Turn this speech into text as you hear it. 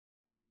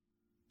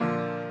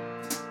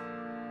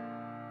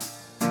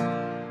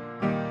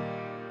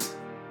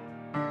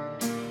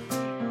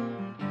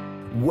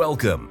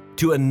Welcome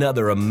to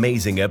another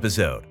amazing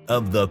episode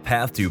of The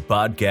Path to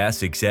Podcast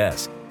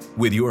Success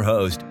with your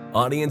host,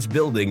 audience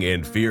building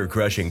and fear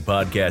crushing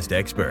podcast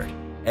expert,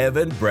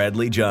 Evan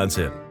Bradley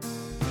Johnson.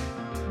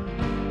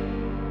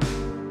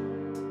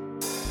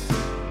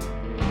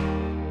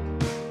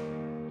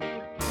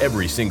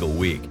 Every single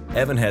week,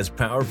 Evan has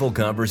powerful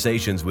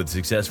conversations with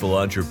successful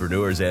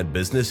entrepreneurs and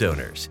business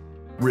owners,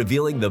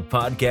 revealing the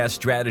podcast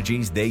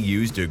strategies they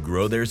use to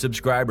grow their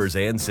subscribers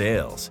and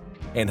sales,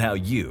 and how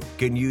you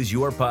can use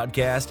your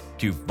podcast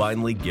to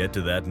finally get to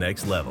that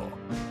next level.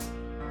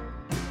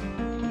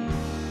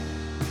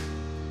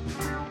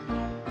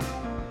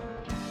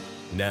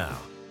 Now,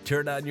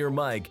 turn on your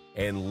mic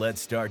and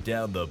let's start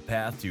down the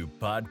path to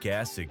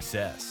podcast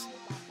success.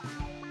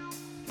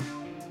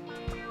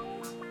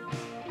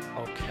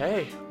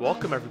 Okay,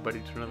 welcome everybody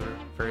to another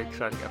very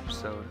exciting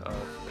episode of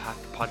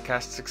Path to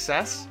Podcast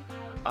Success.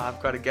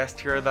 I've got a guest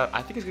here that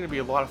I think is going to be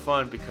a lot of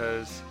fun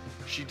because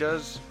she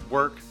does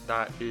work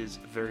that is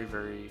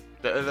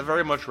that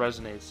very much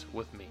resonates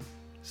with me.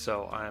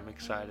 So I am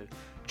excited.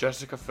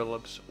 Jessica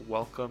Phillips,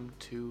 welcome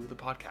to the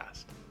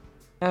podcast.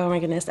 Oh my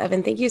goodness,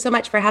 Evan, thank you so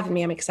much for having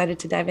me. I'm excited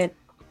to dive in.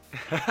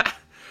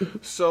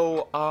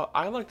 So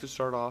I like to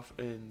start off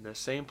in the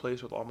same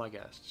place with all my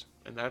guests,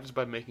 and that is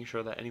by making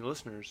sure that any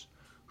listeners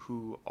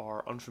who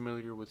are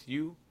unfamiliar with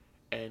you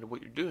and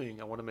what you're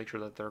doing, I want to make sure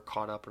that they're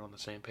caught up and on the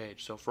same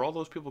page. So for all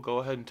those people, go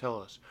ahead and tell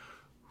us,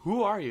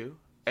 who are you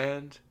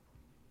and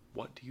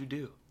what do you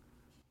do?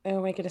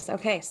 Oh my goodness.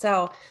 Okay,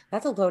 so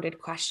that's a loaded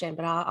question,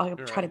 but I'll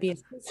try to be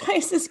as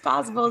concise as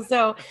possible.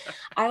 So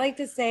I like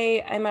to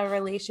say I'm a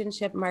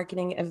relationship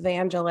marketing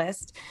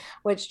evangelist,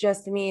 which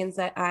just means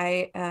that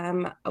I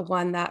am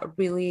one that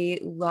really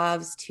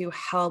loves to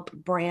help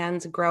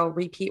brands grow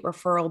repeat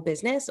referral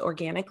business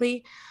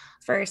organically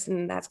first.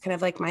 And that's kind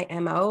of like my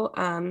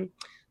MO.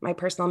 My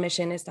personal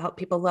mission is to help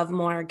people love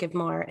more, give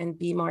more, and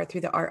be more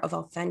through the art of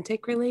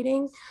authentic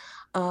relating.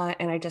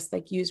 And I just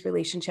use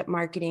relationship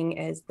marketing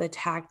as the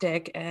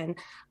tactic and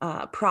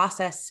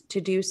process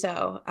to do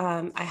so.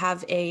 I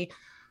have a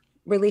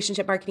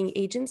relationship marketing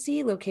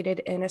agency located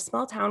in a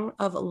small town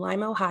of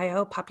Lima,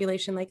 Ohio,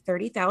 population like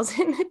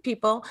 30,000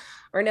 people.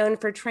 We're known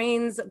for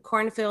trains,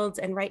 cornfields,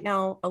 and right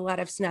now a lot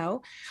of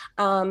snow.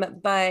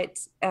 But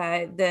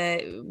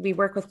we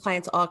work with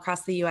clients all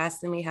across the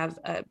US, and we have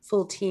a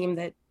full team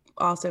that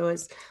also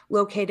is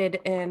located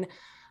in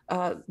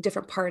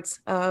different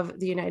parts of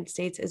the United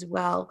States as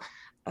well.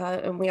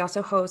 And we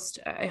also host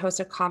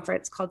a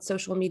conference called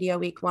Social Media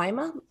Week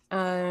Lima,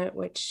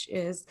 which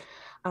is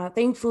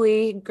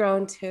thankfully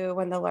grown to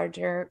one of the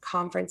larger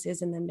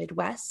conferences in the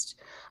Midwest.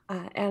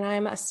 And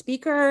I'm a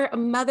speaker, a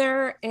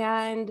mother,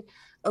 and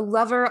a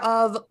lover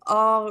of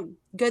all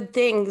good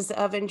things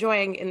of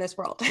enjoying in this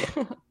world.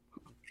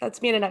 That's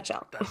me in a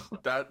nutshell.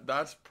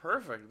 That's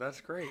perfect.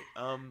 That's great.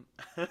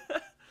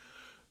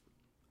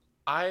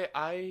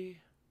 I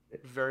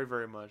very,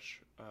 very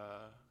much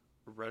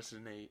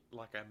resonate,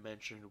 like I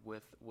mentioned,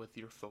 with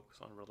your focus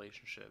on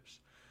relationships.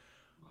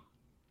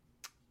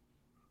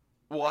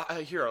 Well,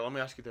 here, let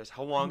me ask you this: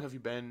 how long have you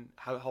been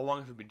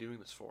doing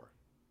this for?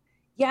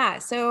 Yeah,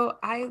 so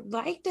I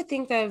like to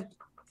think that I've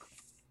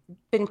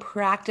been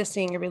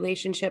practicing a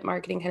relationship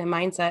marketing kind of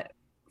mindset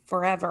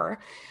forever.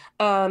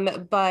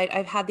 But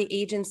I've had the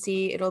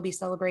agency, it'll be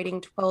celebrating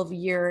 12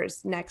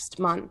 years next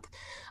month.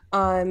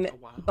 Oh,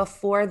 wow.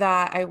 Before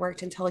that, I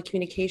worked in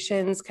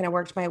telecommunications, kind of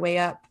worked my way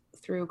up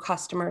through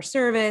customer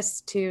service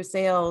to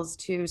sales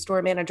to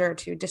store manager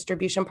to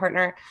distribution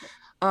partner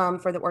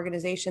for the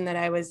organization that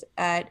I was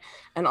at.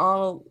 And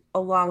all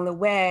along the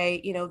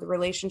way, the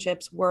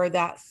relationships were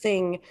that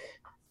thing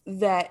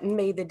that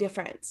made the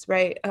difference,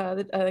 right? I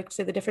like to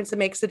say the difference that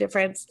makes the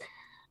difference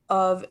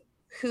of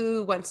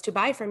who wants to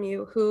buy from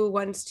you, who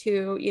wants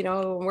to,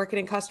 working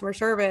in customer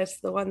service,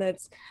 the one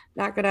that's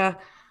not going to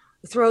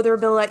throw their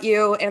bill at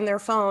you and their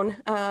phone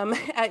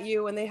at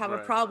you when they have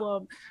Right. a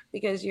problem,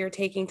 because you're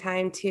taking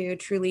time to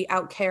truly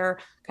outcare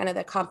kind of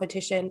the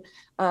competition.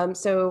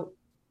 So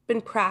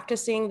been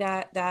practicing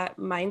that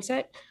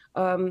mindset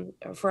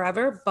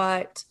forever,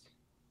 but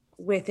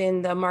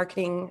within the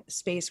marketing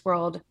space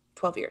world,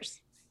 12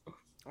 years.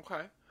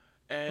 Okay.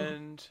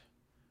 And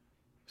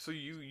so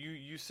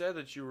you said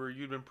that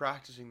you'd been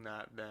practicing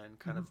that then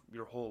kind of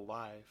your whole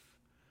life,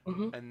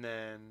 and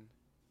then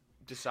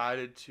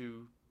decided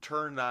to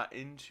turn that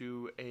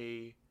into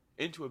a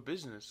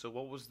business. So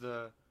what was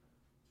the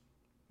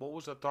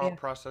thought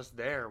process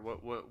there?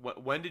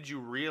 When did you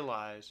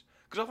realize?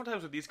 Because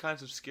oftentimes with these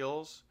kinds of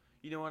skills,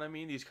 you know what I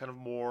mean? These kind of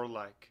more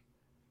like,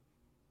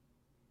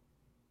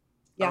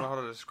 I don't know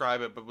how to describe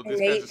it, but with these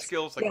kinds of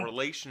skills like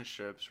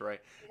relationships,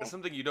 right? It's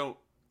something you don't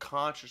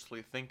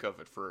consciously think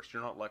of at first.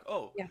 You're not like,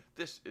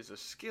 this is a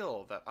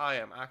skill that I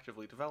am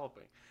actively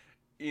developing.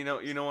 You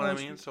know what I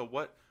mean? So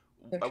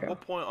at what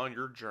point on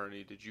your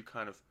journey did you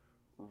kind of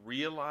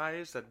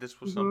realize that this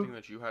was something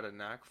that you had a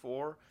knack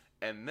for,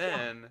 and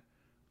then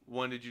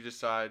when did you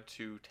decide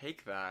to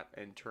take that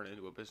and turn it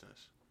into a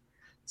business?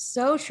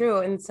 So true,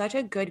 and such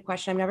a good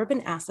question. I've never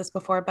been asked this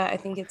before, but I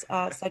think it's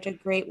such a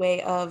great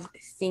way of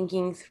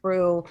thinking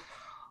through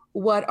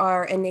what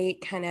our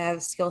innate kind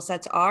of skill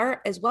sets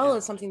are, as well Yeah.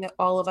 as something that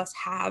all of us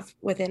have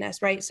within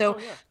us, right? Oh So,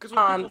 yeah, because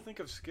when people um, think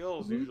of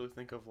skills, they mhm, usually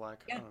think of like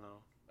I yeah, don't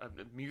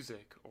know,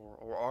 music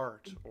or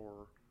art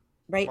or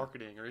right,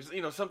 marketing or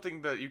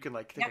something that you can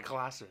like take yeah, a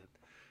class in.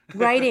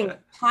 writing,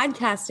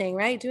 podcasting,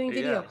 right, doing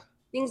video, Yeah.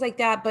 things like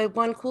that. But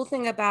one cool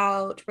thing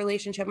about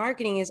relationship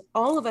marketing is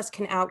all of us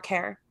can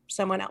outcare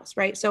someone else,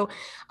 right? So,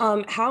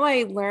 how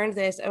I learned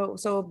this,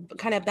 so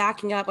kind of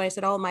backing up when I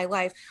said all my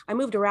life, I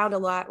moved around a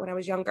lot when I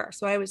was younger.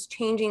 So I was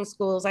changing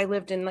schools. I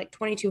lived in like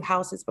 22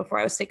 houses before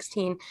I was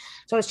 16.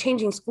 So I was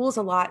changing schools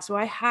a lot. So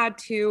I had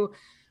to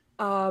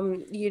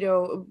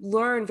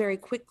learn very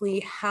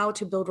quickly how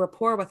to build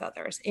rapport with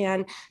others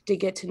and to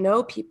get to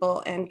know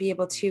people and be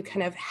able to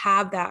kind of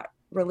have that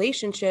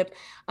relationship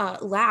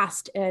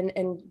last and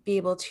be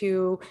able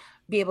to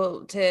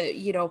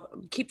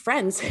keep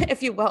friends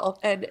if you will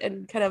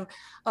and kind of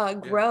Yeah.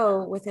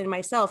 grow within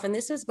myself. And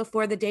this was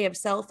before the day of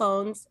cell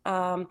phones.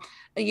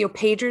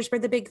 Pagers were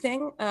the big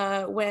thing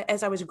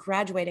as I was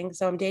graduating,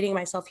 so I'm dating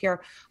myself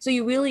here. So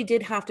you really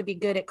did have to be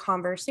good at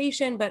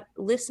conversation, but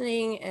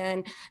listening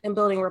and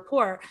building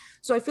rapport.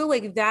 So I feel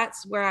like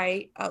that's where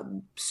I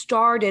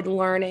started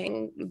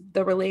learning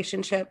the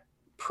relationship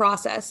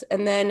process.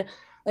 And then,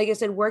 like I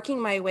said,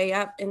 working my way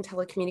up in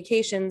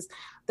telecommunications,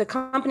 the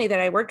company that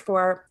I worked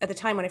for at the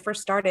time when I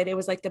first started, it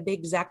was like the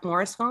big Zach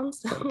Morris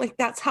phones. Like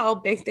that's how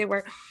big they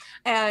were.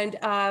 And,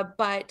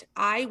 but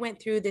I went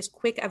through this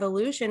quick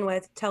evolution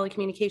with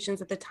telecommunications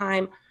at the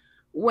time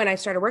when I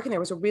started working there.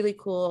 It was a really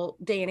cool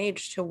day and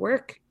age to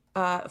work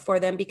for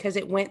them because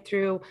it went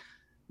through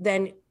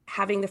then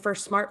having the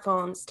first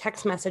smartphones,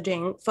 text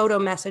messaging, photo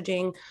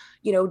messaging,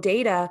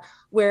 data,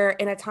 where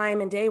in a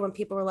time and day when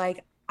people were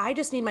like, I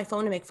just need my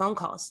phone to make phone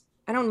calls.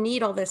 I don't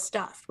need all this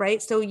stuff,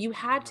 right? So you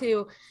had Right.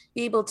 to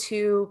be able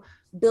to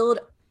build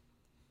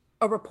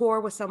a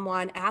rapport with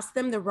someone, ask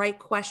them the right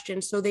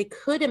questions so they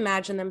could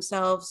imagine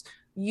themselves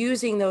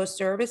using those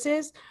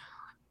services.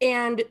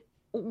 And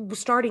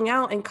starting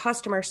out in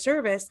customer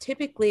service,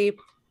 typically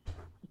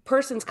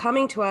persons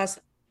coming to us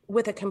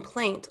with a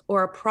complaint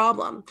or a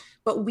problem,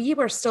 but we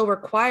were still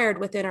required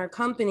within our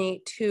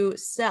company to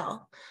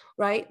sell,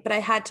 right? But I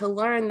had to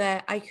learn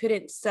that I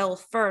couldn't sell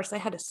first. I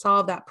had to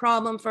solve that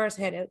problem first.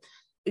 I had to,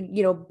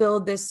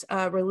 build this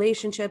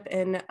relationship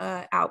and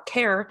out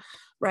care,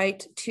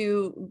 right?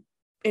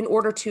 In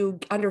order to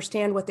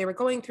understand what they were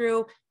going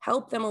through,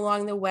 help them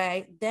along the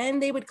way. Then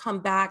they would come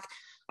back.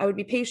 I would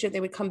be patient.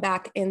 They would come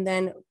back and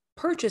then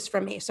purchase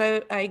from me.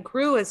 So I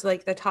grew as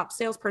like the top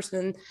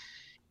salesperson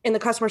in the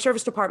customer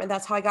service department.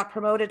 That's how I got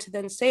promoted to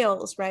then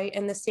sales, right?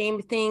 And the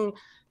same thing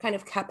kind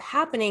of kept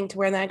happening to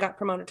where then I got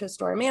promoted to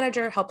store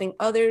manager, helping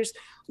others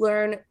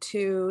learn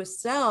to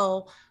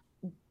sell,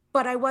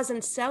 but I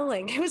wasn't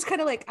selling. It was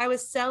kind of like I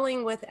was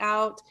selling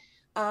without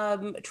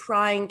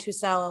trying to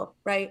sell,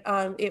 right?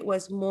 It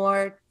was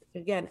more,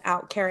 again,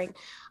 out caring.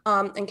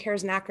 And care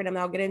is an acronym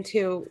I'll get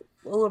into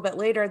a little bit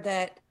later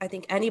that I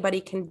think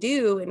anybody can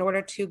do in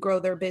order to grow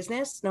their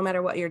business, no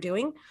matter what you're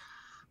doing.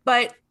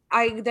 But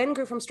I then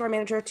grew from store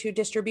manager to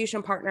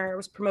distribution partner. I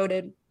was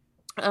promoted,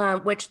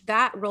 which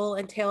that role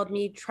entailed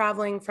me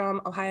traveling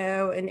from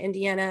Ohio and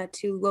Indiana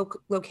to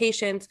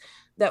locations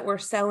that were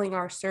selling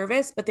our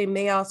service, but they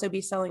may also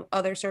be selling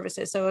other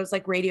services. So it was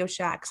like Radio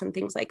Shacks and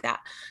things like that.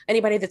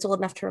 Anybody that's old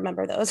enough to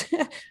remember those,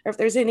 or if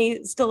there's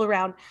any still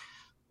around.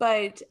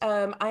 But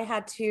I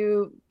had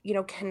to,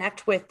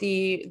 connect with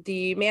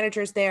the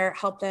managers there,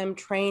 help them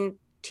train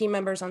team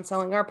members on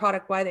selling our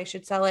product, why they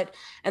should sell it,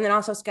 and then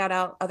also scout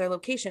out other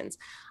locations.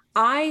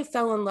 I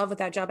fell in love with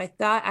that job. I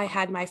thought I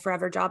had my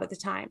forever job at the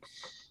time.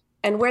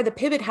 And where the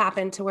pivot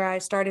happened to where I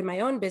started my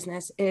own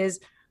business is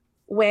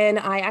when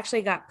I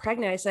actually got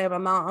pregnant. I said I'm a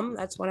mom.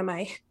 That's one of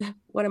my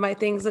one of my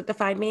things that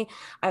defined me.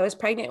 I was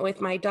pregnant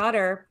with my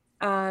daughter,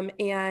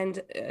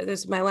 and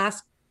this is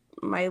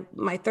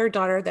my third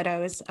daughter that I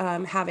was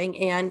having,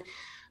 and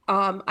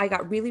I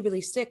got really,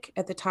 really sick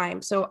at the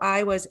time. So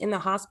I was in the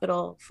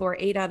hospital for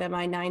 8 out of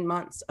my 9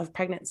 months of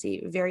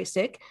pregnancy, very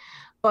sick.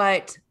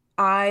 But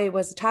I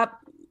was a top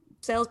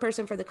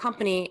salesperson for the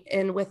company.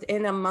 And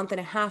within a month and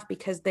a half,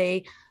 because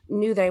they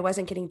knew that I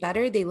wasn't getting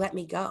better, they let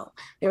me go.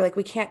 They were like,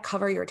 we can't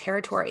cover your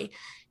territory.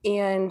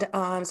 And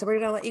so we're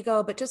going to let you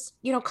go, but just,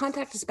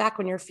 contact us back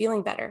when you're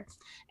feeling better.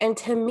 And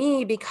to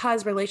me,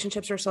 because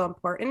relationships are so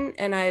important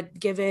and I'd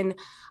given,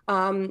 a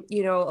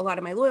lot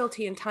of my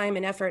loyalty and time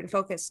and effort and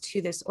focus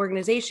to this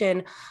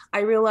organization, I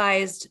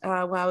realized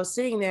while I was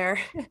sitting there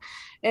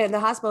in the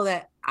hospital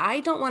that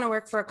I don't want to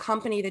work for a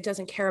company that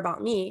doesn't care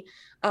about me,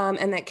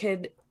 and that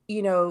could,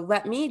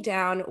 let me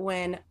down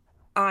when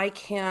I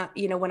can't,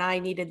 when I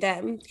needed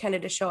them kind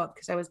of to show up,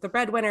 because I was the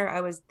breadwinner, I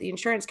was the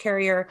insurance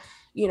carrier,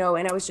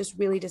 and I was just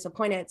really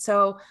disappointed.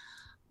 So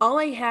all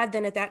I had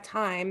then at that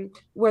time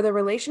were the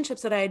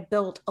relationships that I had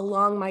built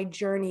along my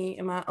journey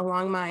and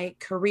along my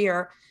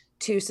career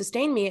to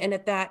sustain me. And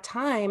at that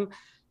time,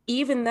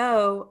 even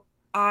though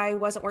I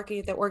wasn't working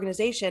at the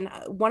organization,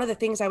 one of the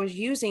things I was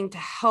using to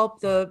help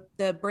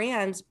the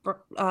brands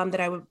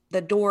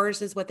the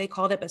doors is what they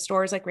called it, but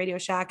stores like Radio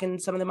Shack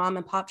and some of the mom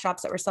and pop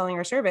shops that were selling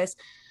our service,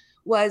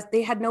 was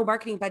they had no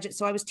marketing budget.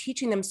 So I was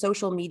teaching them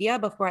social media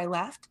before I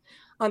left,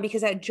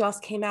 because that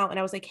just came out. And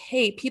I was like,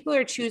 hey, people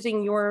are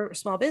choosing your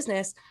small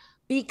business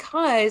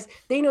because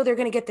they know they're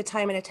going to get the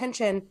time and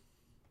attention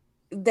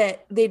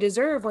that they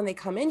deserve when they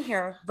come in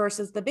here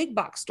versus the big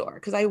box store.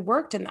 Cause I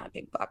worked in that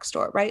big box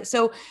store. Right.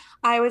 So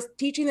I was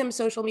teaching them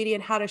social media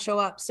and how to show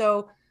up.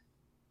 So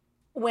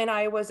when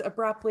I was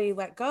abruptly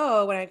let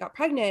go, when I got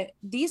pregnant,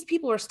 these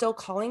people were still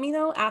calling me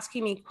though,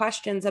 asking me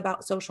questions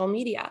about social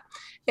media,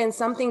 and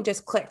something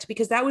just clicked,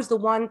 because that was the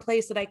one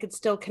place that I could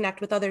still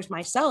connect with others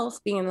myself,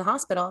 being in the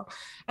hospital,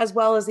 as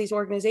well as these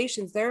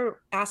organizations. They're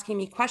asking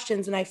me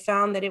questions. And I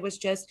found that it was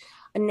just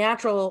a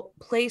natural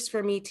place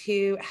for me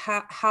to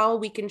how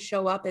we can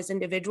show up as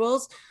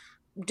individuals,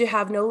 to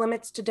have no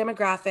limits to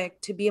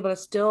demographic, to be able to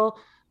still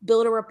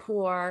build a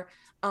rapport,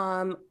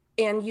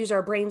 and use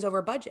our brains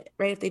over budget,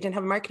 right? If they didn't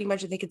have a marketing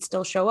budget, they could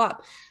still show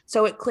up.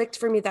 So it clicked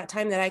for me at that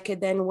time that I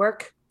could then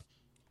work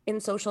in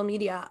social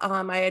media.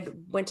 I had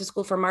went to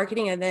school for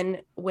marketing and then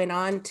went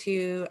on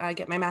to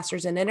get my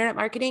master's in internet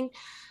marketing.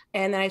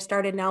 And then I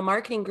started Now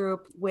Marketing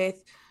Group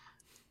with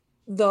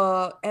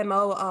the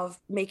MO of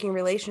making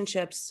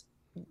relationships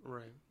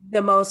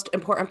the most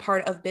important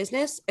part of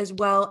business, as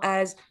well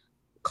as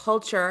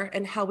culture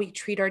and how we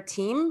treat our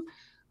team.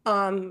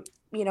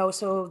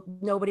 So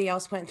nobody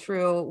else went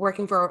through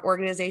working for an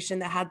organization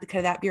that had kind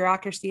of that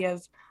bureaucracy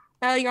of,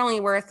 you're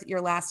only worth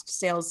your last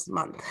sales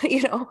month,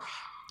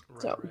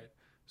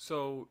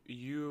 So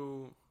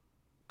you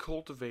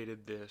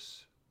cultivated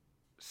this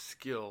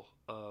skill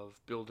of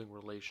building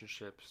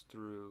relationships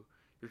through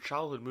your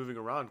childhood, moving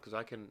around, because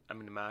I can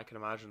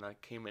imagine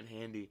that came in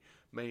handy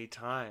many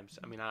times.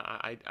 I mean,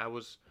 I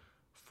was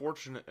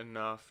fortunate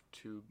enough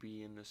to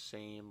be in the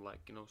same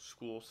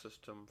school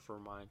system for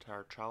my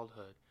entire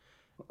childhood.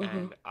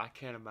 And I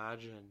can't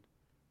imagine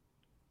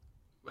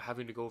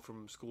having to go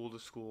from school to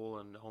school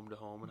and home to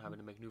home and having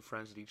to make new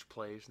friends at each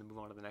place and then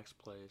move on to the next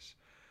place.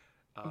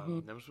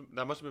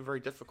 That must have been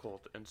very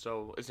difficult. And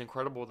so it's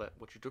incredible that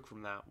what you took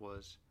from that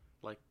was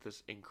like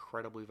this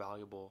incredibly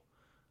valuable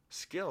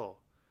skill.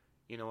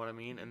 You know what I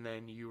mean? And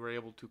then you were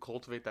able to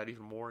cultivate that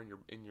even more in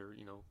your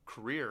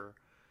career.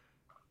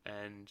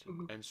 And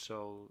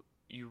so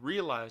you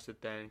realized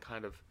it then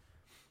kind of.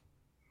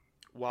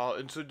 Wow.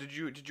 And so did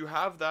you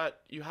have that,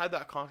 you had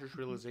that conscious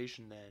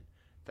realization then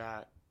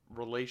that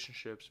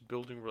relationships,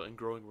 building and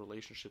growing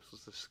relationships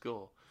was the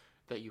skill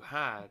that you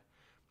had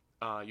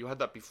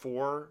that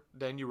before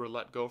then you were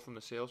let go from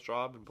the sales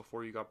job and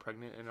before you got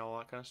pregnant and all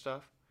that kind of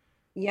stuff?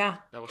 Yeah.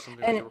 That was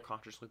something that you were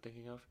consciously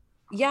thinking of?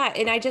 Yeah.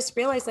 And I just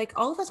realized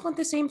all of us want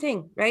the same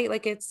thing, right?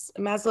 Like it's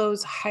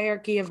Maslow's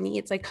hierarchy of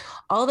needs. Like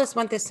all of us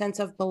want this sense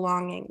of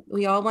belonging.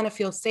 We all want to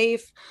feel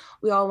safe.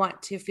 We all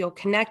want to feel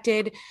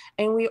connected,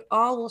 and we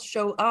all will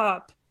show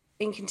up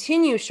and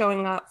continue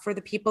showing up for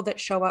the people that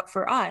show up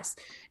for us.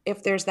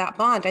 If there's that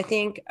bond, I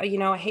think,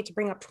 I hate to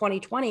bring up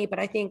 2020, but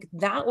I think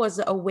that was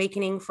an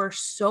awakening for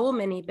so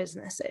many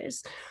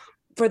businesses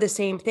for the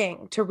same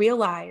thing, to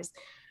realize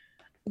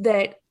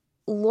that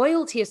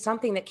loyalty is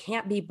something that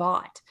can't be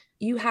bought.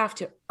 You have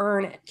to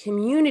earn it.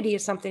 Community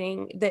is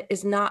something that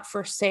is not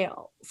for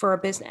sale for a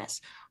business,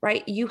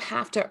 right? You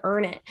have to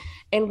earn it.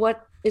 And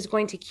what is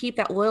going to keep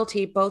that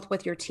loyalty, both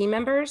with your team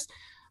members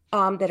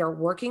that are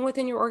working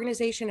within your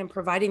organization and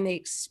providing the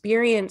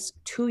experience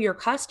to your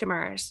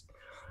customers,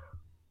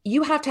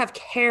 you have to have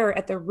care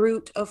at the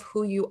root of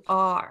who you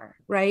are,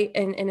 right?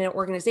 And in an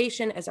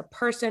organization, as a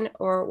person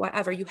or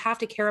whatever, you have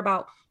to care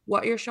about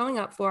what you're showing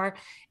up for.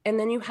 And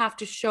then you have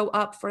to show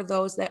up for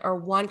those that are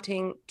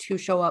wanting to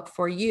show up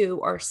for you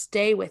or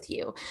stay with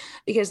you,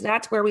 because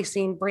that's where we've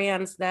seen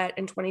brands that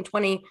in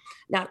 2020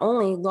 not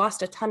only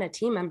lost a ton of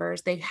team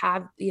members, they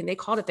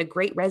called it the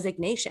Great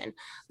Resignation,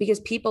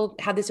 because people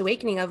had this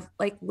awakening of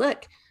like,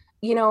 look,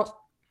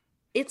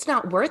 it's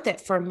not worth it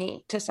for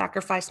me to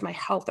sacrifice my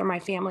health or my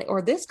family, or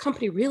this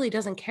company really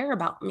doesn't care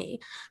about me,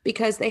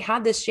 because they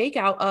had this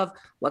shakeout of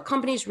what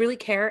companies really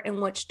care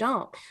and which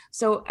don't.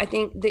 So I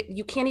think that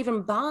you can't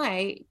even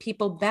buy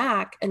people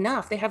back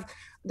enough.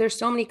 There's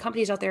so many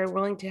companies out there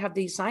willing to have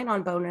these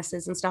sign-on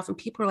bonuses and stuff. And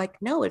people are like,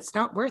 no, it's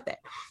not worth it.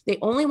 They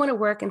only want to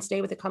work and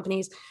stay with the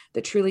companies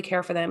that truly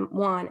care for them,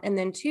 one. And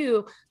then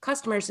two,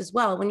 customers as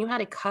well. When you had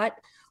to cut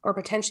or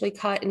potentially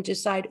cut and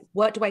decide,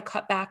 what do I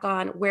cut back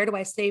on? Where do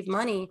I save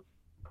money?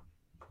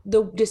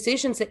 The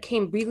decisions that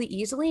came really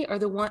easily are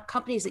the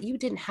companies that you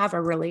didn't have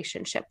a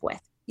relationship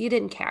with. You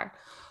didn't care.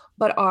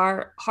 But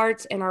our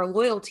hearts and our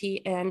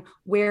loyalty and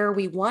where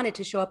we wanted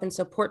to show up and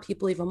support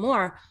people even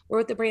more were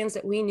with the brands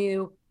that we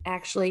knew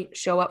actually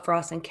show up for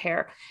us and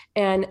care.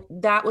 And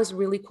that was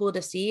really cool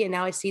to see. And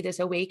now I see this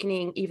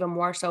awakening even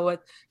more so with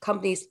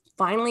companies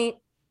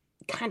finally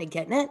kind of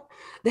getting it,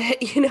 that,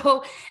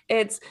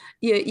 it's,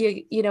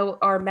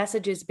 our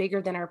message is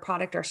bigger than our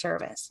product or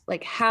service.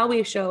 Like how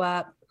we show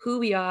up, who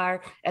we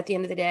are at the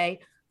end of the day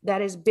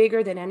that is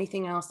bigger than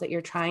anything else that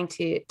you're trying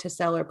to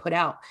sell or put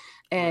out.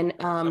 And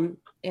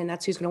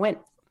that's who's going to win.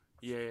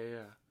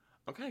 Yeah.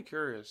 I'm kind of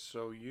curious.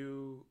 So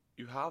you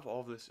have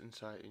all this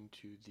insight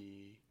into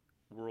the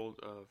world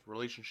of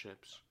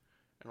relationships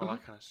and all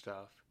that kind of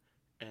stuff,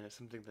 and it's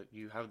something that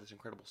you have this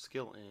incredible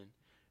skill in,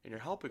 and you're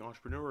helping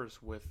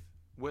entrepreneurs with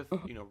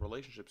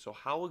relationships. So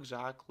how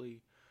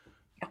exactly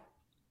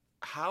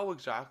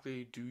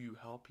do you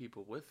help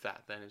people with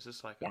that then? Is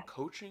this like a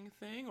coaching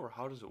thing, or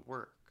how does it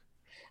work?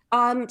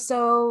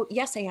 So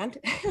yes, and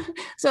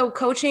so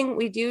coaching,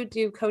 we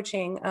do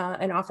coaching,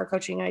 and offer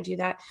coaching. I do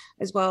that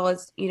as well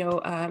as,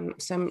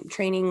 some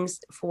trainings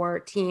for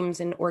teams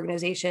and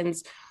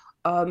organizations,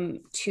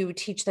 to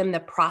teach them the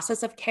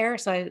process of care.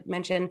 So I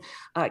mentioned,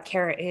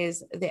 CARE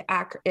is an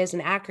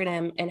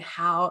acronym, and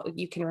how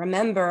you can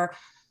remember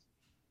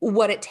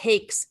what it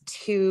takes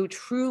to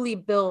truly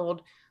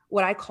build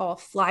what I call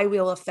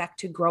flywheel effect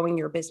to growing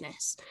your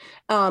business.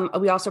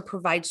 We also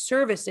provide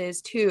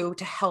services to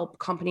help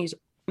companies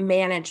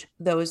manage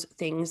those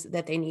things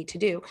that they need to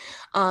do.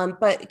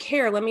 But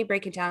CARE, let me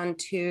break it down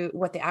to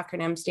what the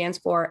acronym stands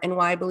for and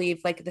why I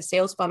believe like the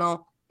sales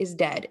funnel is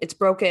dead. It's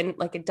broken,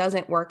 like it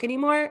doesn't work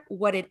anymore.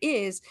 What it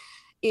is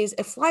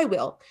a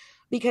flywheel,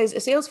 because a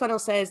sales funnel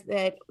says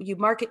that you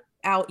market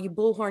out, you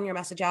bullhorn your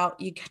message out,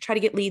 you try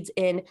to get leads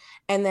in,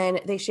 and then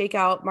they shake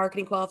out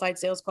marketing qualified,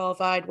 sales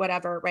qualified,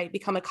 whatever, right?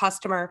 Become a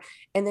customer.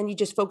 And then you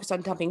just focus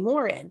on dumping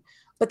more in.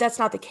 But that's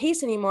not the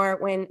case anymore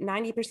when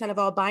 90% of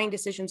all buying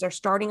decisions are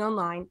starting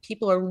online.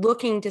 People are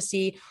looking to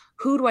see,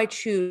 who do I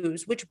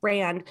choose, which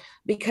brand,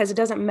 because it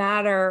doesn't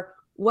matter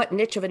what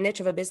niche of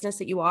a business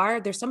that you are,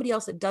 there's somebody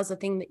else that does the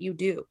thing that you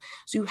do.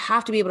 So you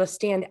have to be able to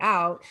stand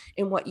out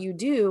in what you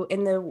do.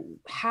 And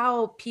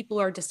how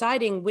people are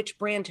deciding which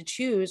brand to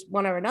choose,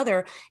 one or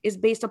another, is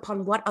based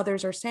upon what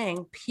others are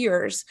saying.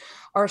 Peers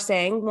are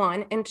saying,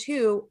 one, and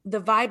two,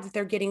 the vibe that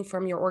they're getting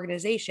from your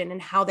organization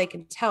and how they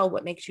can tell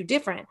what makes you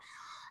different.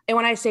 And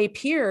when I say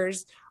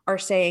peers are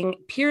saying,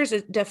 peers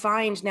is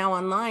defined now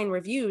online,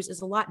 reviews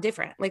is a lot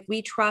different. Like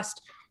we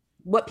trust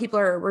what people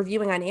are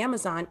reviewing on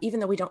Amazon, even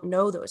though we don't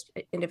know those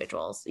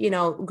individuals,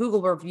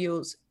 Google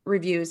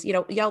reviews,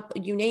 Yelp,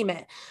 you name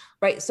it.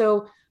 Right.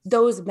 So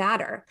those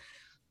matter.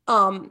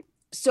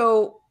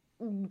 So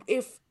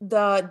if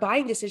the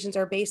buying decisions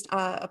are based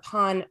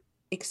upon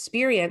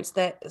experience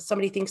that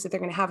somebody thinks that they're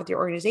going to have with your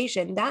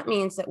organization, that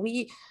means that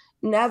we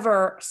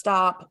never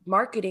stop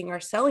marketing or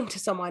selling to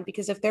someone,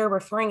 because if they're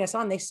referring us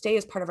on, they stay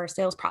as part of our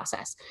sales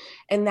process.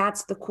 And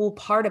that's the cool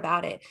part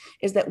about it,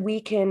 is that we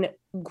can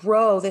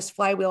grow this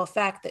flywheel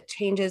effect that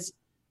changes,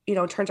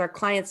 turns our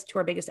clients to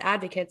our biggest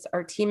advocates,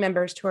 our team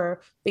members to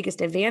our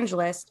biggest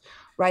evangelists,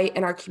 right?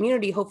 And our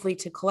community, hopefully,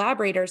 to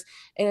collaborators.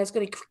 And it's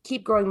going to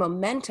keep growing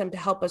momentum to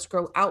help us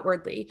grow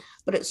outwardly,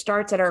 but it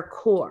starts at our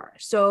core.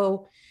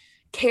 So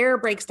CARE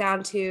breaks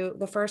down to,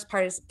 the first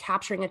part is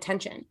capturing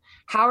attention.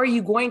 How are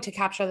you going to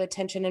capture the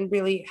attention and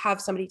really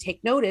have somebody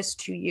take notice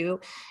to you,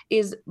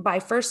 is by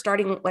first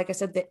starting, like I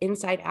said, the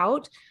inside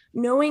out,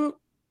 knowing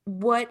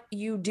what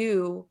you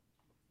do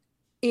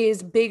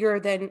is bigger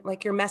than,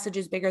 like, your message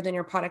is bigger than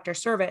your product or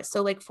service.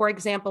 So like, for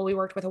example, we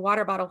worked with a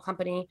water bottle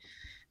company,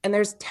 and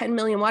there's 10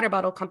 million water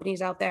bottle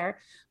companies out there.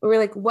 But we're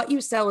like, what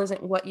you sell isn't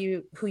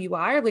who you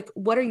are. Like,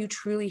 what are you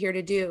truly here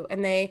to do?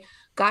 And they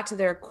got to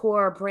their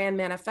core brand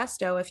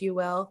manifesto, if you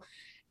will,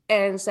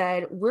 and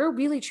said, we're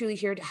really truly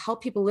here to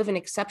help people live an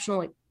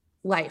exceptional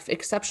life.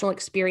 Exceptional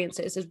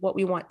experiences is what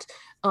we want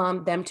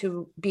them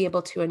to be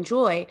able to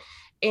enjoy.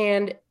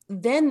 And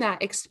then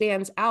that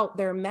expands out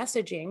their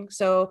messaging.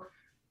 So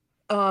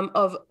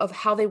of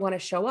how they want to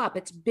show up.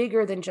 It's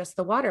bigger than just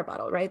the water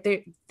bottle, right?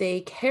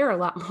 They care a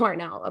lot more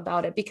now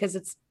about it, because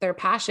it's their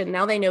passion.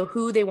 Now they know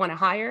who they want to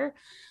hire.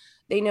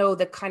 They know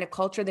the kind of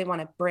culture they want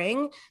to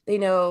bring. They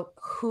know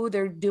who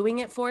they're doing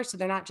it for. So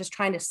they're not just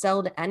trying to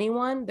sell to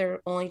anyone.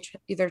 They're only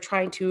either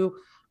trying to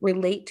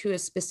relate to a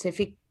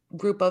specific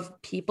group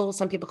of people.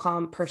 Some people call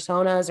them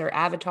personas or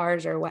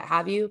avatars or what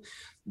have you,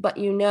 but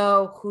you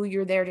know who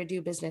you're there to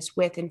do business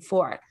with and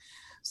for.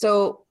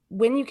 So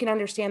when you can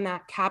understand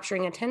that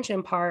capturing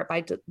attention part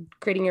by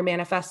creating your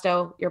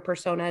manifesto, your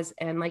personas,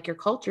 and like your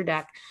culture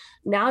deck,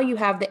 now you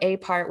have the A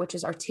part, which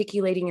is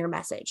articulating your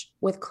message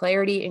with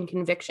clarity and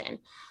conviction.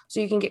 So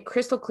you can get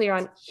crystal clear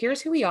on,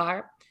 here's who we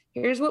are,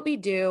 here's what we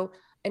do,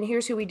 and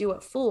here's who we do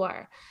it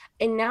for.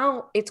 And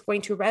now it's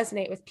going to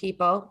resonate with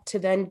people to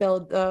then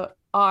build the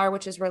R,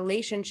 which is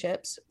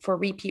relationships for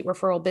repeat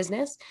referral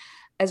business,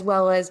 as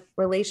well as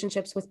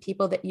relationships with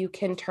people that you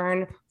can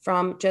turn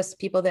from just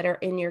people that are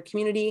in your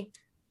community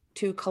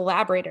to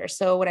collaborators.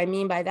 So what I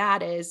mean by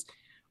that is,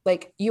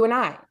 like you and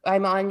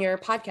I'm on your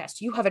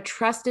podcast. You have a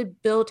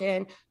trusted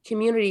built-in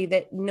community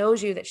that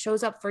knows you, that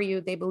shows up for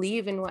you. They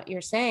believe in what you're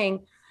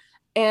saying.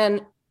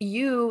 And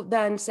you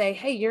then say,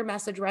 hey, your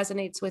message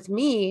resonates with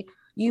me.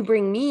 You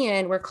bring me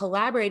in, we're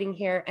collaborating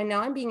here. And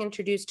now I'm being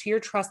introduced to your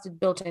trusted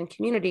built-in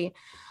community.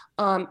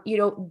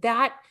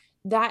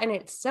 That in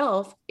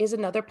itself is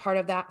another part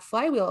of that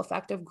flywheel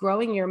effect of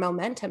growing your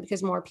momentum,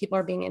 because more people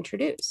are being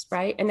introduced,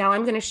 right? And now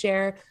I'm going to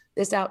share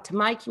this out to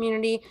my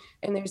community.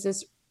 And there's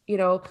this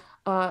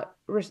uh,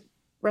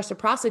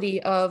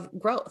 reciprocity of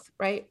growth,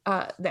 right?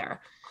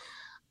 There.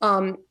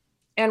 And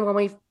when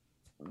we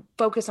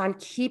focus on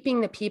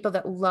keeping the people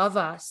that love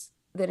us,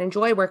 that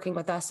enjoy working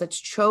with us, that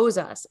chose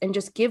us, and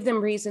just give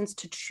them reasons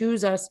to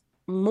choose us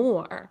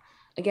more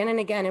again and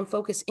again, and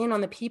focus in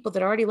on the people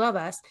that already love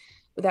us,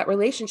 with that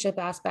relationship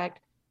aspect,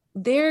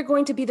 they're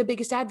going to be the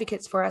biggest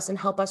advocates for us and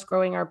help us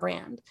growing our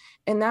brand.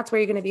 And that's where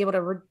you're going to be able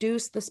to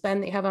reduce the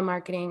spend that you have on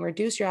marketing,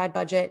 reduce your ad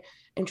budget,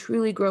 and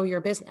truly grow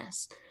your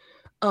business.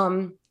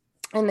 And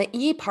the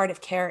E part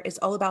of care is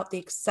all about the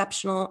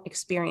exceptional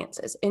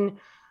experiences. And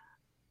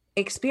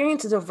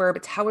experience is a verb.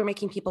 It's how we're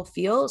making people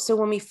feel. So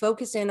when we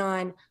focus in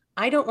on,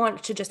 I don't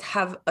want to just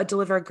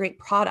deliver a great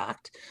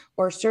product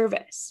or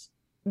service.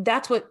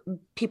 That's what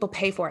people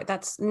pay for.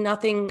 That's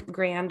nothing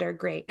grand or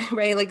great,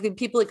 right? Like the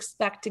people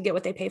expect to get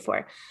what they pay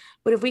for.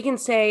 But if we can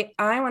say,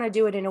 I want to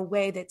do it in a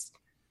way that's,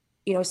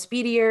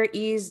 speedier,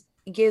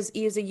 gives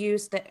ease of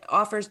use, that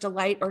offers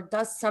delight, or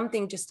does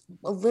something just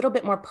a little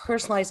bit more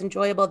personalized,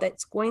 enjoyable,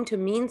 that's going to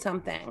mean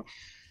something,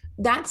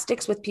 that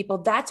sticks with people.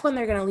 That's when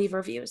they're going to leave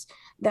reviews.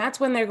 That's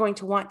when they're going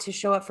to want to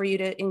show up for you,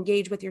 to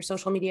engage with your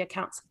social media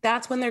accounts.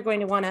 That's when they're going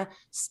to want to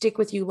stick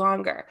with you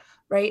longer,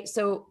 right?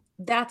 So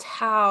that's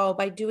how,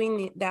 by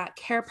doing that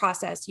care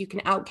process, you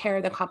can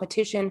outcare the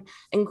competition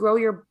and grow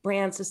your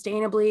brand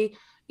sustainably,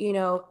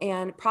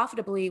 and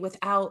profitably,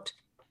 without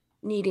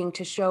needing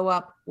to show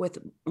up with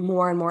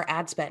more and more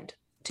ad spend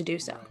to do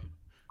so. Right.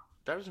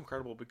 That is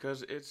incredible,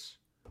 because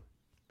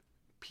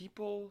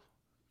people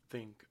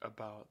think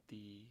about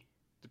the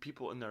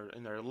people in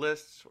their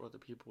lists, or the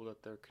people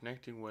that they're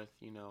connecting with,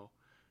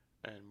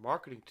 and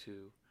marketing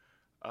to.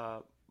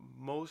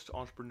 Most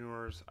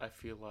entrepreneurs, I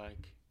feel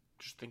like,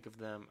 just think of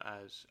them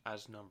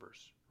as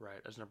numbers, right?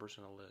 As numbers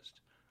in a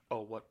list.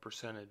 Oh, what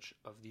percentage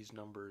of these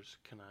numbers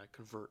can I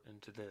convert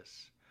into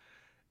this,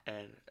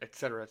 and et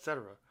cetera,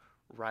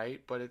 right?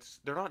 But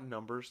they're not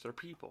numbers; they're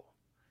people,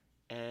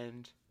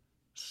 and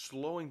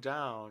slowing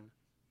down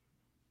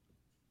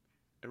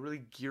and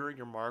really gearing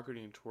your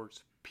marketing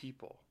towards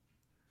people,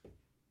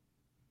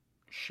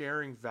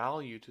 sharing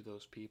value to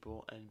those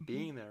people and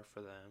being there for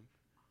them,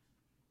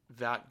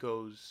 that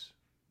goes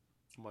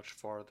much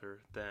farther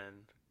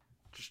than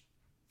just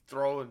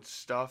throwing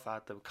stuff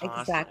at them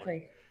constantly.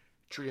 Exactly.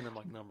 Treating them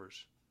like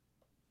numbers.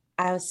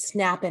 I was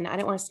snapping. I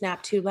didn't want to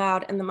snap too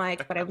loud in the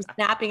mic, but I was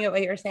snapping at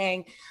what you're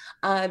saying.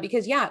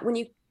 Because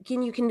when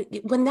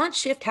when that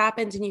shift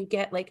happens and you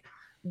get like,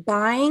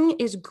 belonging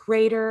is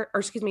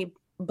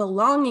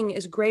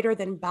greater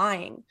than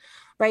buying,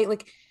 right?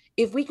 Like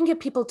if we can get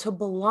people to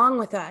belong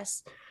with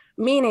us,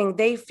 meaning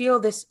they feel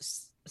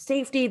this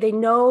safety, they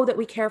know that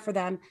we care for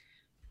them,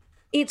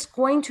 it's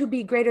going to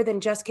be greater than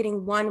just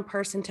getting one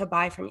person to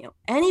buy from you.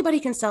 Anybody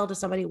can sell to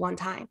somebody one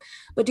time,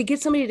 but to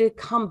get somebody to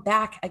come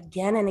back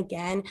again and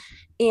again,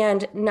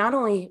 and not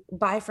only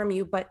buy from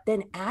you, but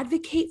then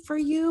advocate for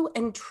you,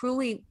 and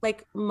truly,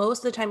 like most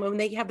of the time when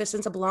they have this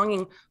sense of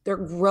belonging, they're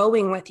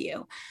growing with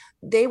you.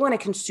 They want to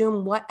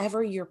consume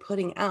whatever you're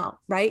putting out,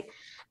 right?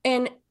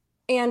 And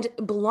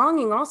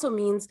belonging also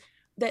means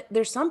that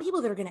there's some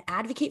people that are going to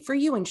advocate for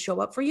you and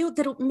show up for you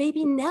that'll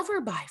maybe never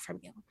buy from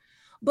you,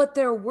 but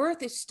their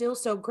worth is still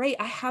so great.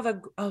 I have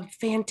a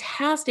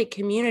fantastic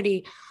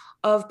community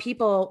of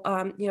people,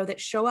 that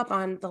show up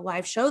on the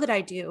live show that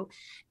I do,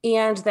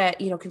 and that,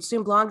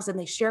 consume blogs, and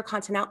they share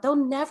content out. They'll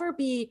never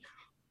be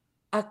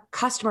a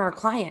customer or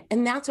client,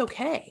 and that's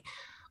okay.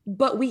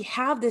 But we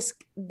have this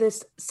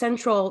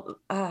central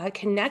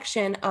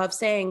connection of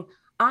saying,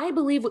 I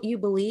believe what you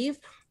believe,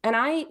 and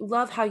I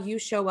love how you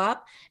show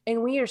up,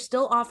 and we are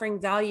still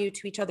offering value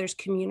to each other's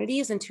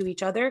communities and to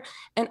each other.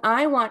 And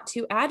I want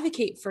to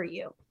advocate for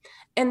you.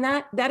 And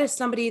that is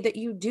somebody that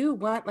you do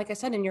want, like I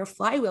said, in your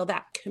flywheel,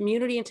 that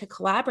community into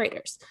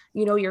collaborators.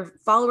 Your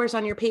followers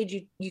on your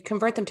page, you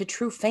convert them to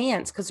true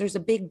fans, because there's a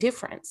big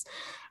difference,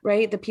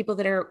 right? The people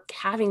that are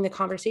having the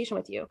conversation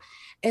with you.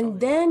 And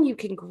then you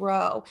can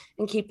grow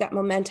and keep that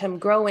momentum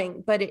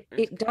growing. But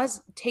it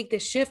does take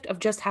this shift of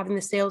just having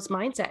the sales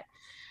mindset.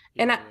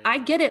 And I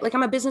get it. Like,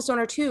 I'm a business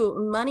owner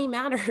too. Money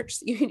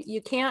matters.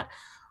 You can't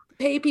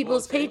pay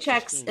people's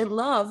paychecks in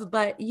love,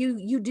 but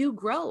you do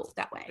grow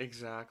that way.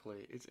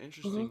 Exactly. It's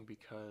interesting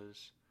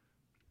because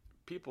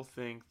people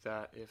think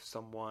that if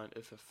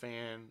a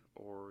fan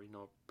or,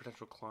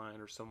 potential client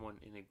or someone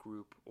in a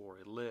group or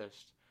a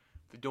list,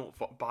 they don't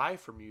buy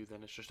from you,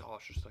 then it's just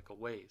like a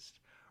waste,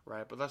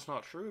 right? But that's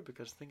not true,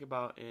 because think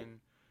about in,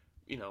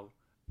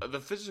 the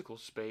physical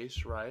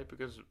space, right?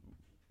 Because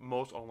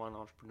most online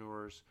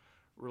entrepreneurs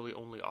really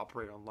only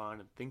operate online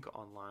and think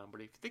online.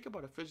 But if you think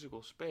about a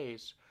physical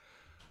space,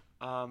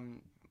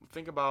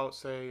 think about,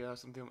 say,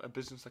 a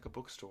business like a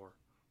bookstore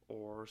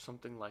or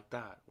something like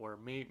that, where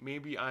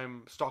maybe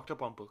I'm stocked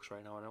up on books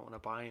right now. I don't want to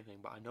buy anything,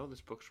 but I know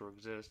this bookstore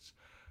exists,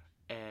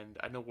 and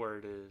I know where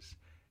it is,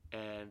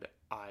 and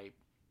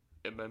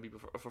maybe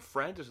if a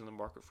friend is in the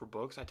market for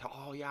books, I tell,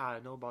 oh yeah, I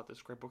know about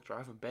this great bookstore. I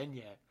haven't been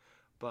yet,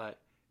 but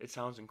it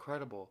sounds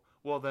incredible.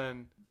 Well,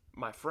 then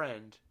my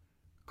friend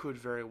could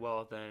very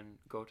well then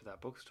go to that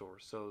bookstore.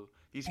 So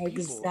these people,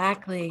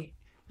 exactly,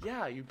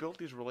 yeah, you built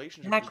these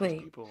relationships with Exactly.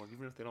 these people, and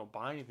even if they don't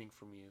buy anything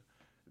from you,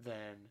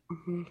 then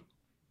Mm-hmm.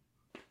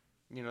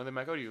 they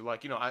might go to you.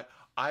 Like,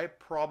 I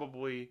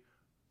probably,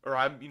 or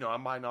I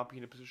might not be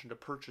in a position to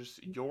purchase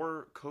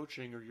your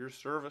coaching or your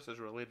services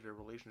related to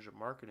relationship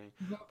marketing,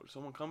 but if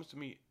someone comes to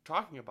me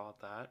talking about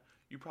that,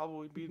 you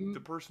probably be Mm-hmm. the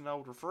person I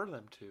would refer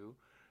them to.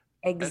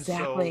 And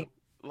so, Exactly.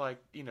 like,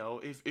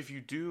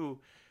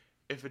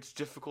 if it's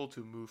difficult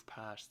to move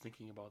past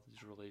thinking about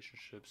these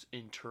relationships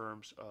in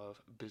terms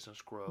of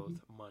business growth,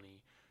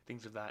 money,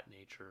 things of that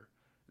nature,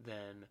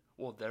 then,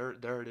 well,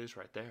 there it is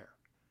right there.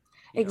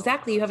 You know,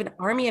 Exactly. You have an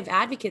army of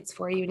advocates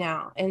for you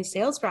now and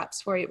sales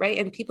reps for you, right?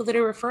 And people that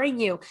are referring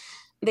you.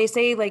 They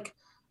say, like,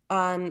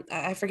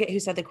 I forget who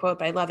said the quote,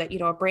 but I love it.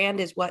 A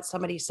brand is what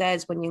somebody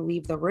says when you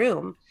leave the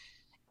room.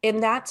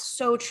 And that's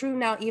so true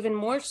now, even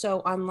more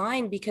so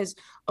online, because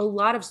a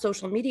lot of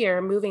social media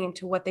are moving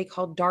into what they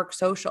call dark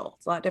social.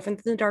 It's a lot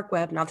different than the dark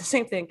web, not the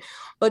same thing,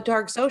 but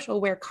dark social,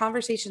 where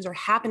conversations are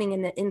happening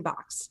in the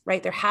inbox,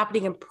 right? They're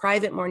happening in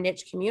private, more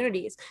niche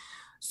communities.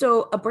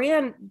 So a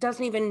brand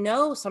doesn't even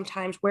know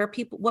sometimes what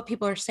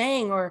people are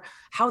saying or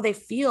how they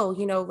feel,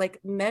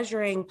 like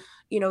measuring,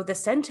 the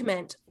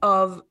sentiment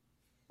of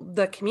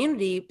the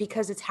community,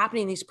 because it's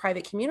happening in these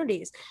private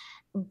communities.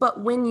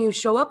 But when you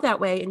show up that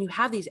way and you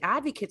have these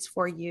advocates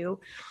for you,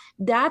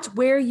 that's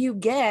where you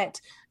get,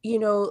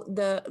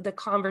 the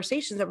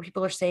conversations that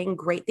people are saying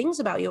great things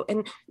about you.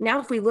 And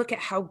now if we look at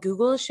how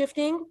Google is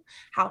shifting,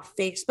 how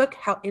Facebook,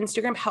 how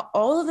Instagram, how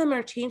all of them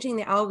are changing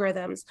the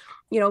algorithms,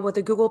 with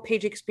the Google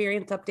page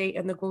experience update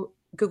and the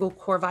Google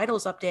Core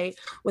Vitals update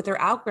with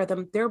their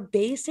algorithm, they're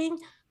basing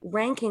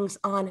rankings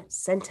on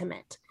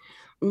sentiment,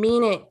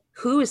 meaning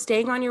who is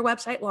staying on your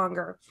website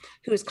longer,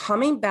 who is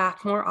coming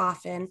back more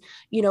often,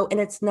 and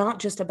it's not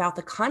just about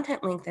the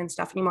content length and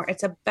stuff anymore.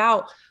 It's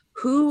about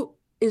who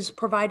is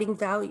providing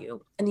value.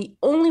 And the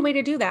only way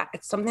to do that,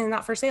 it's something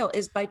not for sale,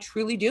 is by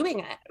truly doing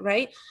it,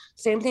 right?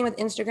 Same thing with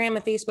Instagram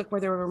and Facebook, where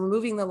they're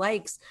removing the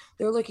likes.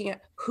 They're looking at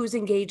who's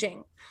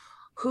engaging,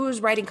 who's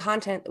writing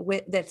content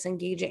that's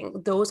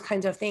engaging, those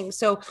kinds of things.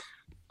 So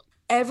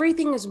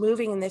everything is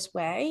moving in this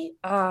way.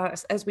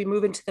 As we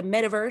move into the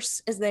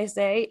metaverse, as they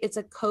say, it's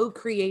a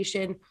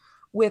co-creation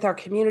with our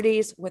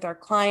communities, with our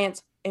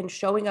clients, and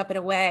showing up in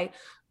a way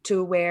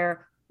to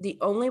where the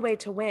only way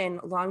to win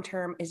long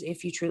term is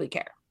if you truly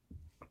care.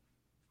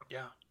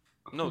 yeah,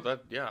 no,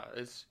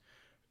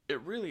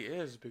 it really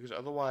is, because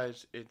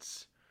otherwise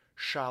it's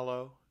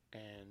shallow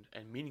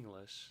and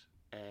meaningless,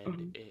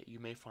 and Mhm. you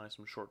may find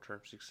some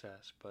short-term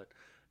success, but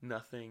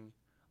nothing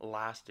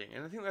lasting.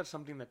 And I think that's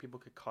something that people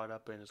get caught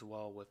up in as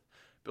well with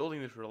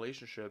building these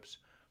relationships.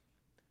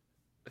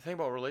 The thing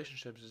about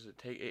relationships is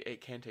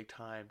it can take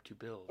time to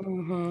build,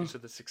 Mhm. and so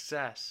the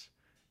success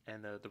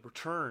and the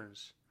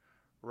returns,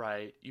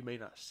 right? You may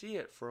not see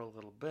it for a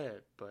little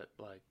bit, but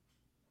like,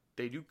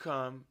 they do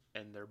come,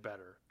 and they're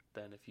better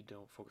than if you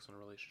don't focus on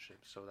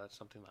relationships. So that's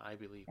something that I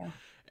believe. Yeah.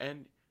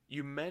 And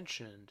you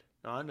mentioned,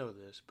 now I know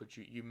this, but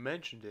you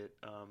mentioned it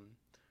a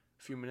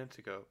few minutes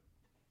ago.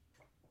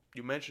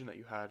 You mentioned that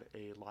you had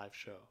a live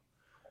show.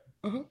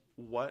 Mhm.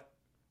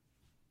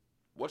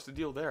 What's the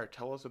deal there?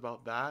 Tell us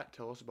about that.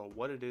 Tell us about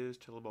what it is.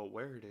 Tell about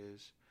where it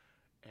is,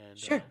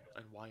 Sure.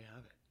 and why you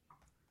have it.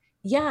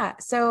 Yeah.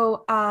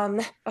 So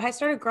I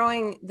started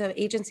growing the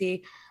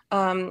agency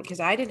because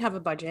I didn't have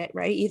a budget,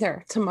 right,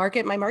 either to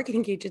market my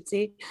marketing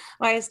agency.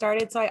 I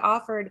started, so I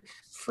offered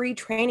free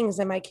trainings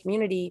in my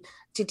community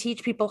to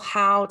teach people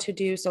how to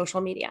do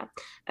social media.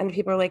 And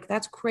people are like,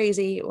 that's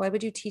crazy. Why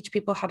would you teach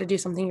people how to do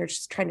something you're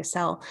just trying to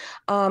sell?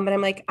 But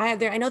I'm like, I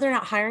know they're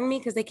not hiring me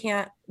because they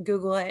can't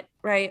Google it,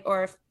 right?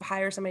 Or if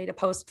hire somebody to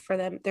post for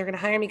them, they're going to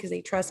hire me because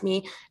they trust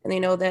me and they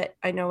know that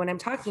I know what I'm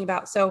talking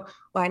about. So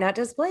why not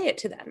display it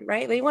to them,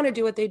 right? They want to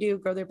do what they do,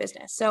 grow their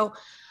business. So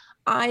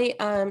I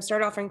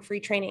started offering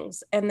free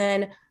trainings, and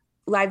then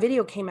live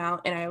video came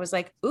out, and I was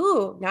like,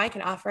 ooh, now I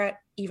can offer it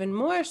even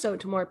more so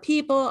to more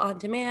people on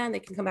demand. They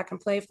can come back and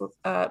play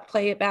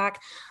it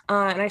back.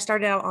 And I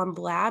started out on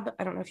Blab.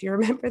 I don't know if you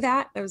remember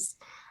that. I'm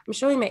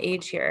showing my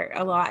age here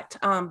a lot.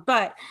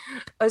 But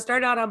I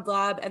started out on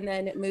Blab and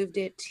then moved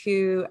it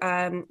to,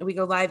 we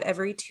go live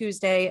every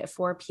Tuesday at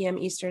 4 p.m.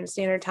 Eastern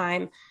Standard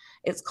Time.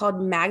 It's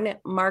called Magnet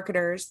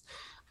Marketers.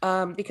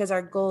 Because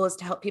our goal is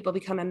to help people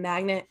become a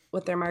magnet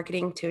with their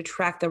marketing to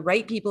attract the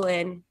right people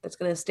in that's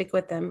going to stick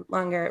with them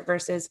longer,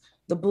 versus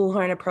the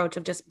bullhorn approach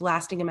of just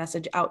blasting a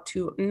message out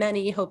to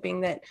many,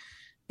 hoping that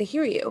they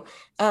hear you.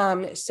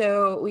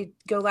 So we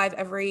go live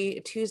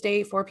every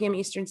Tuesday, 4 p.m.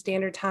 Eastern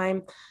Standard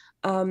Time.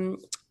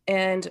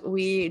 And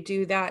we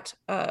do that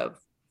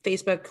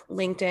Facebook,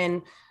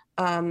 LinkedIn,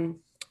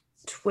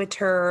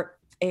 Twitter,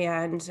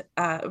 and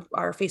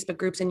our Facebook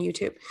groups and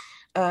YouTube,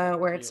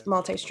 where it's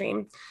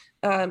multi-stream.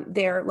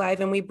 They're live,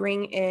 and we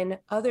bring in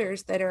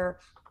others that are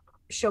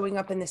showing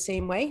up in the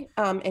same way,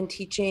 and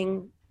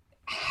teaching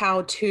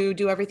how to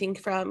do everything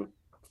from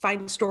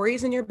find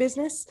stories in your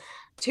business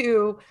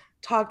to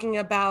talking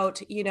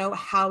about,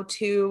 how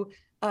to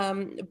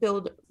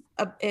build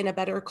in a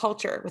better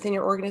culture within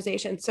your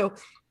organization. So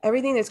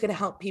everything that's going to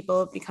help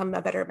people become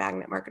a better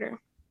magnet marketer.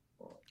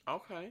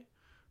 Okay.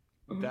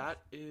 Mhm.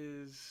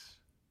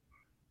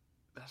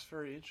 That's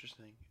very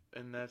interesting.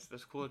 And that's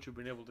cool that you've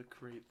been able to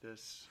create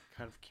this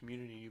kind of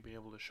community. You've been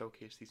able to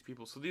showcase these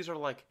people. So these are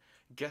like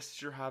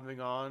guests you're having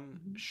on,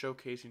 Mhm.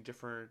 showcasing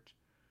different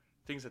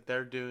things that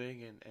they're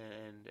doing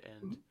and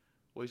Mhm.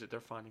 ways that they're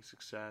finding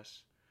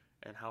success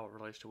and how it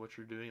relates to what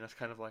you're doing. That's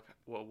kind of like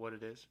what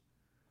it is.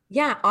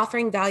 Yeah,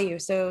 offering value.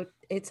 So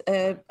it's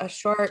Right. a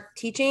short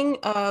teaching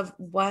of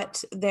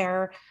what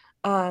their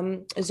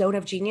zone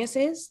of genius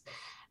is.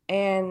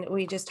 And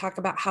we just talk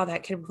about how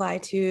that can apply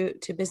to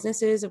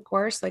businesses, of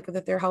course, like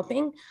that they're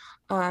helping.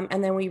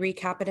 And then we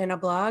recap it in a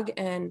blog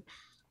and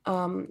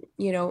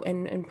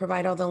and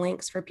provide all the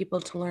links for people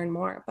to learn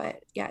more.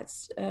 But yeah,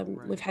 it's we've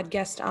Right. had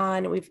guests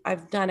on.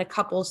 I've done a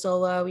couple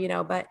solo,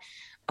 but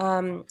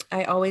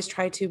I always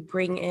try to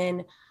bring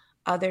in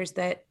others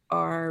that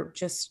are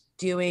just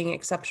doing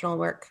exceptional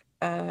work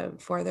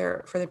for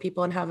their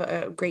people and have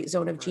a great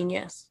zone of Right.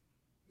 genius.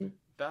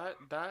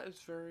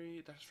 That's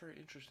very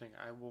interesting.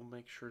 I will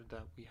make sure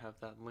that we have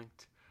that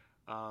linked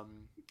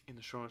in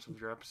the show notes of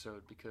your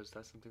episode because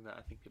that's something that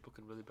I think people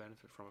can really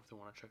benefit from if they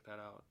want to check that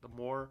out. The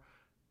more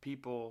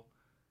people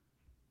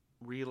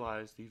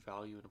realize the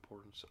value and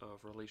importance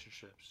of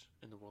relationships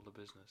in the world of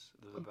business,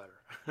 the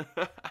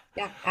better.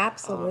 Yeah, um,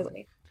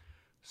 absolutely.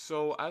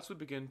 so as we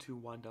begin to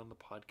wind down the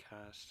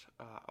podcast,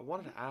 I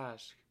wanted to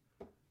ask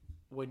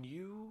when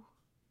you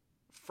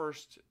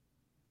first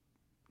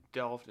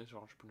delved into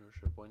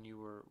entrepreneurship, when you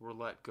were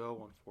let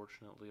go,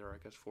 unfortunately, or I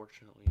guess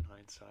fortunately in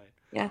hindsight,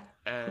 Yeah.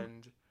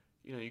 and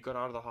you got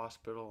out of the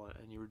hospital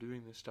and you were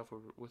doing this stuff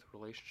with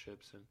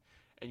relationships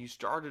and you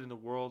started in the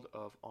world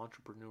of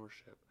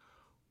entrepreneurship.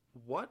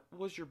 What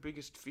was your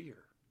biggest fear?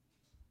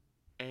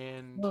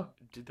 And Oh,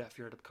 did that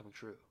fear end up coming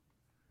true?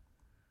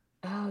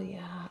 oh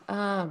yeah.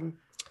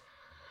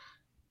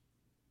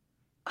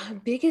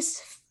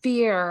 Biggest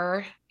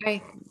fear,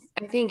 I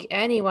think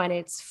anyone,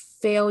 it's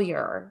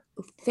failure.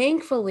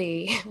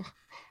 Thankfully,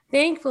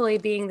 thankfully,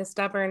 being the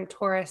stubborn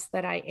Taurus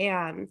that I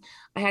am,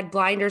 I had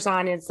blinders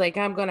on. It's like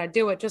I'm gonna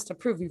do it just to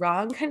prove you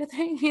wrong, kind of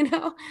thing,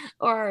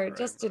 or Right.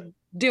 just to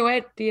do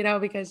it,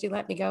 because you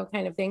let me go,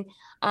 kind of thing.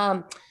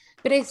 Um,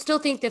 but I still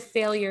think the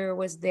failure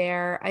was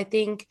there. I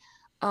think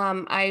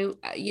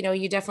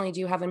you definitely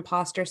do have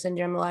imposter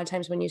syndrome a lot of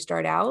times when you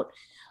start out.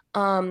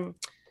 Um,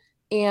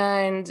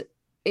 and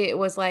it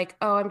was like,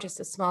 oh, I'm just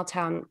a small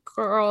town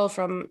girl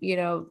from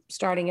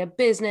starting a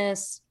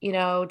business.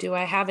 Do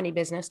I have any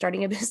business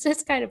starting a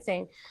business, kind of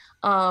thing.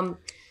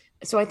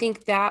 So I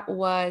think that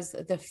was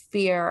the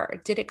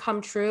fear. Did it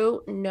come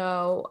true?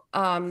 No.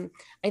 I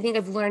think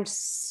I've learned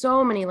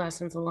so many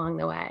lessons along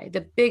the way,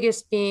 the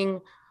biggest being,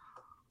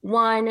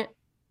 one,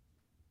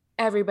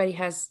 everybody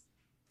has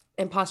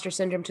imposter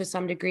syndrome to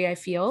some degree, I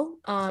feel,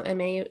 in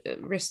many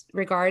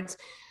regards.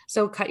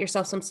 So cut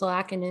yourself some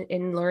slack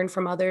and learn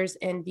from others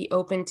and be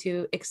open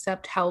to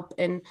accept help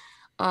and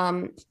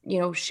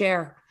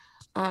share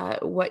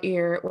what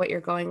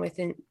you're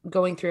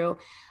going through.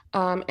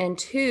 And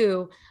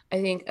two,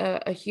 I think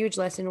a huge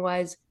lesson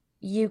was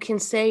you can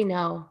say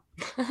no.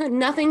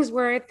 Nothing's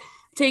worth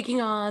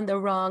taking on the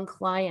wrong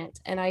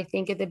client. And I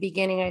think at the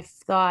beginning I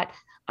thought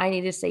I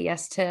need to say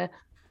yes to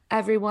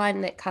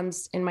everyone that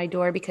comes in my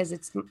door because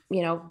it's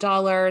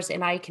dollars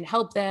and I can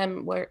help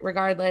them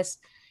regardless.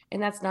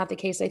 And that's not the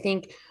case. I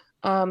think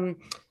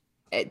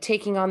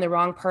taking on the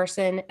wrong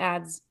person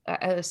adds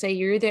say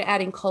you're either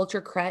adding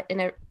culture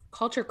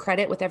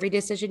credit with every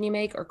decision you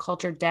make, or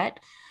culture debt,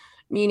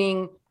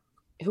 meaning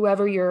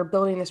whoever you're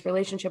building this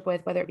relationship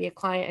with, whether it be a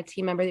client, a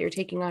team member that you're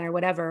taking on, or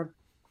whatever,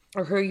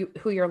 or who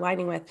you're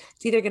aligning with,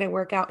 it's either going to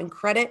work out in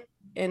credit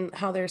in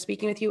how they're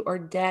speaking with you, or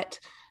debt,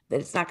 that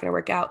it's not going to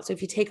work out. So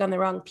if you take on the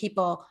wrong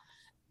people,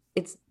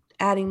 it's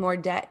adding more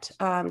debt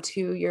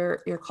to your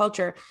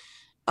culture.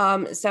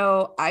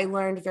 So I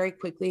learned very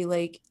quickly,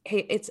 like,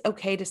 hey, it's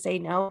okay to say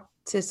no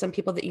to some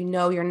people that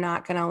you're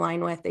not going to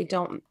align with. They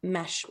don't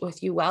mesh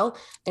with you well,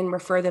 and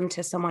refer them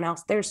to someone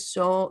else. There's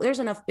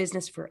enough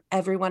business for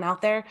everyone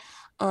out there.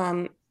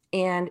 Um,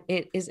 and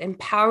it is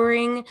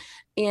empowering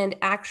and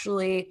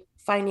actually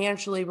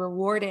financially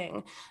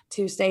rewarding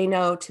to say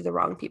no to the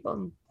wrong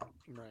people.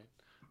 Right.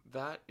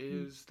 That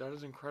is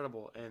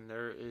incredible, and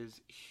there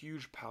is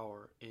huge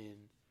power in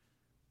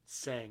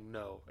saying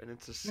no, and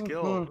it's a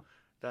skill Mm-hmm.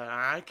 that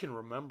I can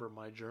remember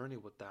my journey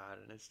with that,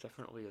 and it's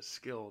definitely a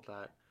skill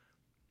that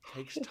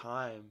takes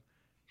time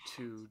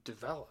to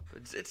develop.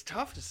 It's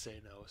tough to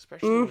say no,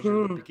 especially when you're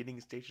in the Mm-hmm.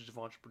 beginning stages of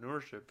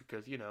entrepreneurship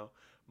because Yeah.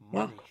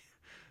 money.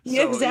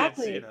 Yeah, So it's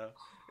exactly.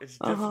 it's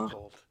Uh-huh.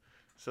 difficult.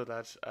 So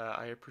that's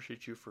I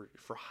appreciate you for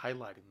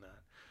highlighting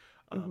that.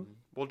 Mm-hmm.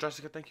 Well,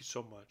 Jessica, thank you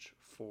so much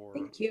for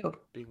Thank you.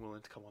 being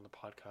willing to come on the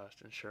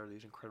podcast and share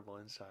these incredible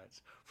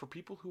insights. For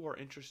people who are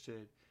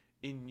interested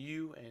in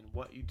you and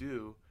what you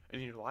do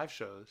and in your live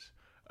shows,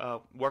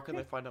 where can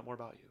they find out more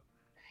about you?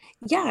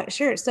 Yeah,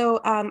 sure. So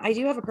I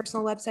do have a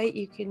personal website.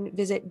 You can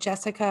visit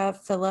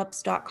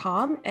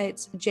jessicaphillips.com.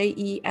 It's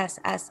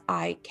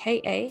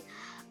JESSIKA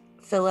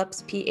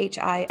Phillips,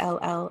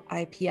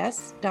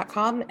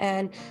 PHILLIPS.com.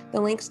 And the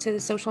links to the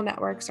social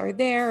networks are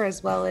there,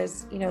 as well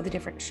as, the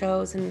different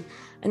shows and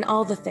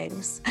all the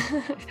things.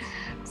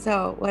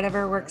 So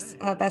whatever works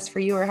best for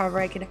you, or however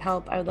I can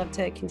help, I would love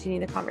to continue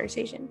the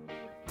conversation.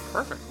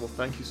 Perfect. Well,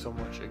 thank you so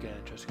much again,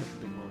 Jessica, for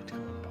being willing to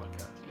come on the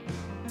podcast.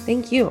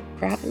 Thank you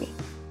for having me.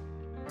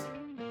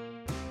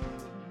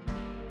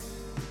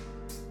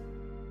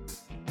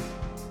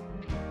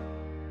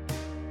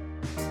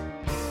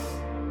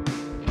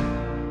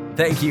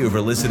 Thank you for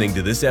listening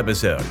to this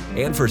episode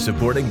and for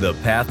supporting the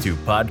Path to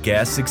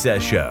Podcast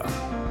Success Show.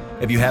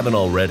 If you haven't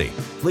already,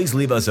 please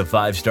leave us a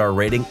 5-star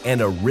rating and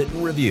a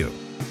written review,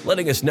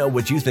 letting us know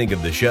what you think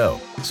of the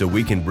show so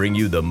we can bring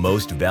you the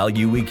most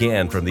value we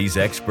can from these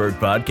expert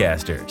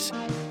podcasters.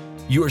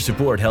 Your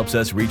support helps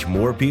us reach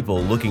more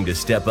people looking to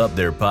step up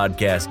their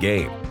podcast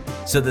game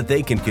so that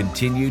they can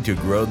continue to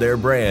grow their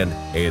brand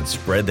and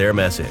spread their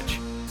message.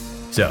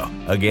 So,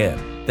 again,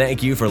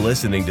 thank you for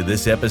listening to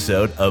this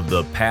episode of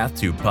The Path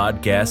to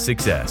Podcast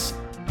Success,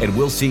 and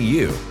we'll see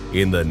you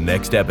in the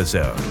next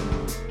episode.